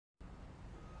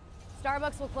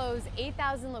Starbucks will close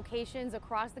 8,000 locations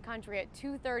across the country at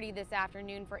 2:30 this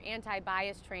afternoon for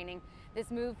anti-bias training.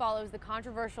 This move follows the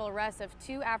controversial arrest of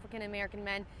two African-American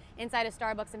men inside a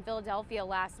Starbucks in Philadelphia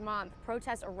last month.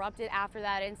 Protests erupted after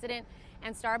that incident,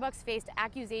 and Starbucks faced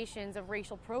accusations of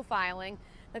racial profiling.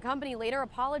 The company later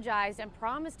apologized and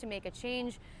promised to make a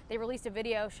change. They released a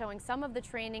video showing some of the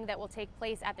training that will take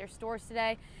place at their stores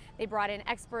today. They brought in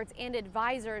experts and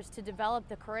advisors to develop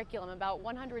the curriculum. About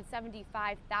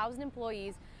 175,000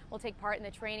 employees will take part in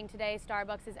the training today.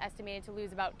 Starbucks is estimated to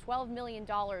lose about $12 million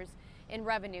in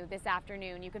revenue this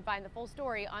afternoon. You can find the full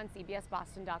story on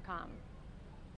cbsboston.com.